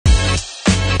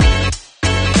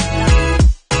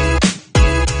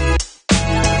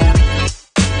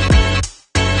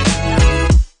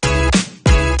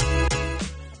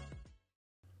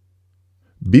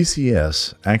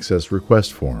BCS Access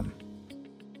Request Form.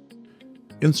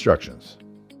 Instructions.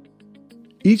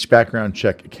 Each background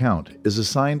check account is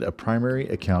assigned a Primary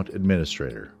Account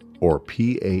Administrator, or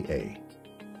PAA.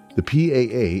 The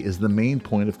PAA is the main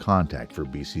point of contact for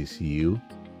BCCU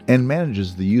and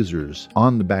manages the users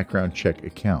on the background check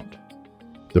account.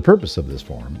 The purpose of this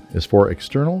form is for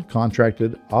external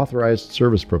contracted authorized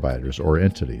service providers or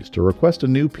entities to request a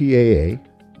new PAA,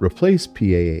 replace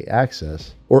PAA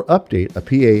access, or update a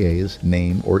PAA's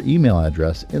name or email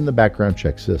address in the background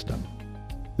check system.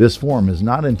 This form is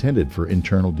not intended for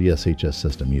internal DSHS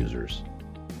system users.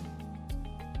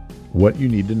 What you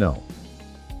need to know.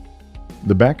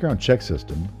 The background check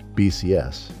system,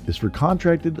 BCS, is for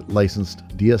contracted licensed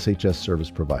DSHS service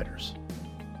providers.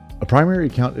 A Primary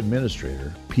Account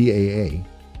Administrator, PAA,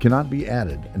 cannot be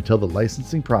added until the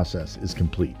licensing process is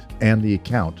complete and the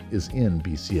account is in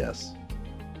BCS.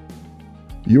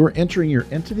 You are entering your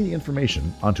entity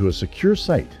information onto a secure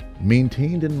site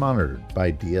maintained and monitored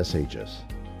by DSHS.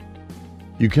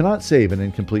 You cannot save an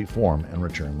incomplete form and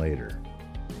return later.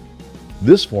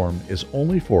 This form is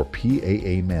only for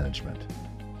PAA management.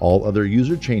 All other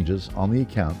user changes on the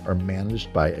account are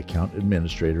managed by account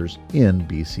administrators in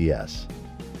BCS.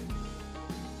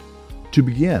 To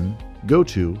begin, go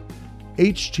to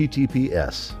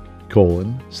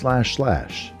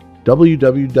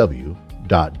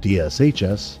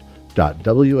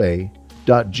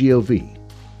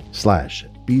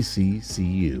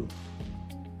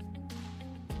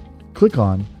Click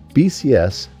on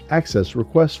BCS Access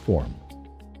Request Form.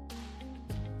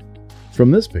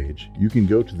 From this page, you can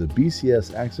go to the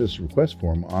BCS Access Request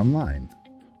Form online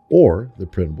or the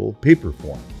printable paper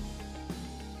form.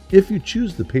 If you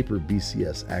choose the paper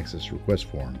BCS Access Request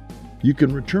Form, you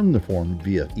can return the form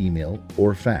via email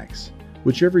or fax,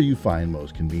 whichever you find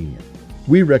most convenient.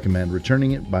 We recommend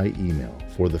returning it by email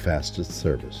for the fastest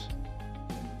service.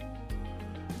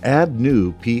 Add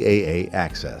new PAA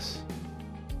access.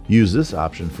 Use this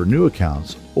option for new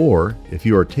accounts or if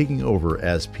you are taking over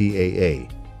as PAA,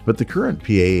 but the current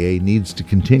PAA needs to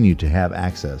continue to have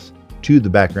access to the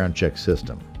background check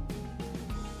system.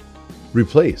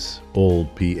 Replace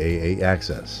old PAA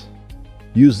access.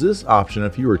 Use this option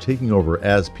if you are taking over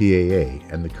as PAA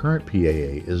and the current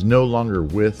PAA is no longer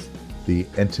with the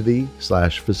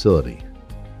entity/facility.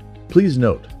 Please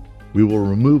note, we will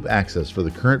remove access for the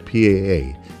current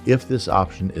PAA if this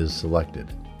option is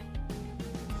selected.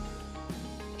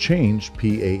 Change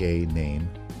PAA name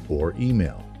or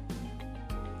email.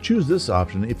 Choose this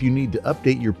option if you need to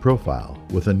update your profile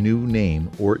with a new name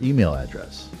or email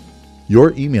address.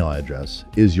 Your email address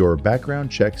is your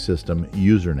background check system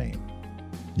username.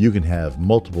 You can have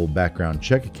multiple background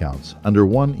check accounts under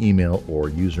one email or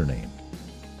username.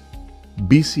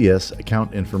 BCS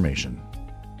account information.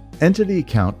 Entity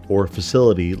account or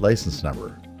facility license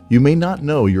number. You may not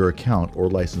know your account or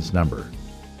license number.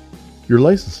 Your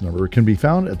license number can be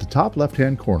found at the top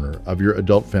left-hand corner of your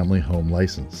adult family home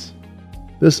license.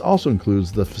 This also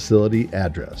includes the facility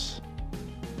address.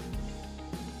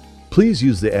 Please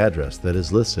use the address that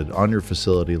is listed on your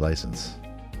facility license.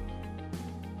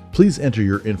 Please enter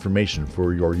your information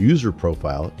for your user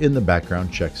profile in the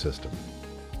background check system.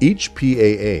 Each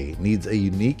PAA needs a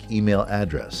unique email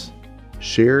address.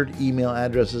 Shared email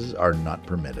addresses are not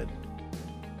permitted.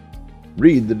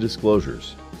 Read the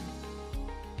disclosures.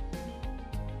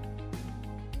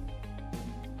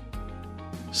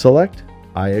 Select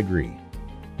I agree.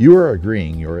 You are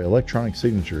agreeing your electronic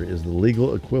signature is the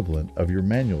legal equivalent of your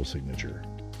manual signature.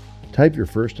 Type your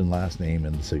first and last name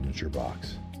in the signature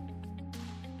box.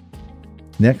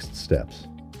 Next steps.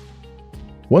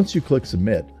 Once you click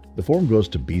Submit, the form goes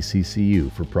to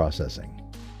BCCU for processing.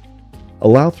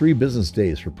 Allow 3 business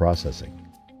days for processing.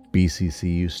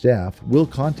 BCCU staff will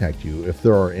contact you if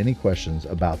there are any questions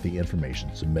about the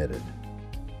information submitted.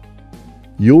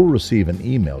 You'll receive an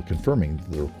email confirming that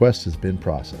the request has been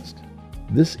processed.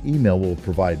 This email will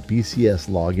provide BCS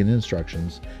login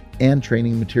instructions and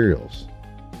training materials,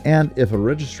 and if a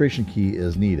registration key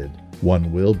is needed,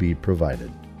 one will be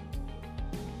provided.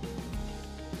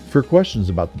 For questions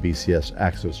about the BCS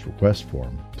Access Request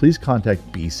Form, please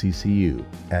contact BCCU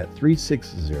at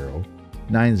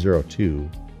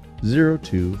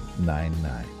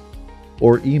 360-902-0299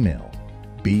 or email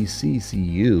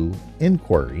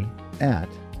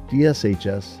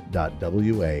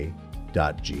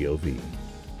bccuu@dshs.wa.gov.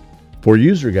 For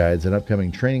user guides and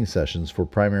upcoming training sessions for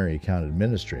primary account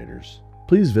administrators,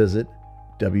 please visit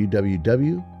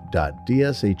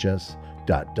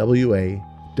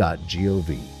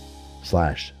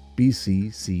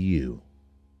www.dshs.wa.gov/BCCU.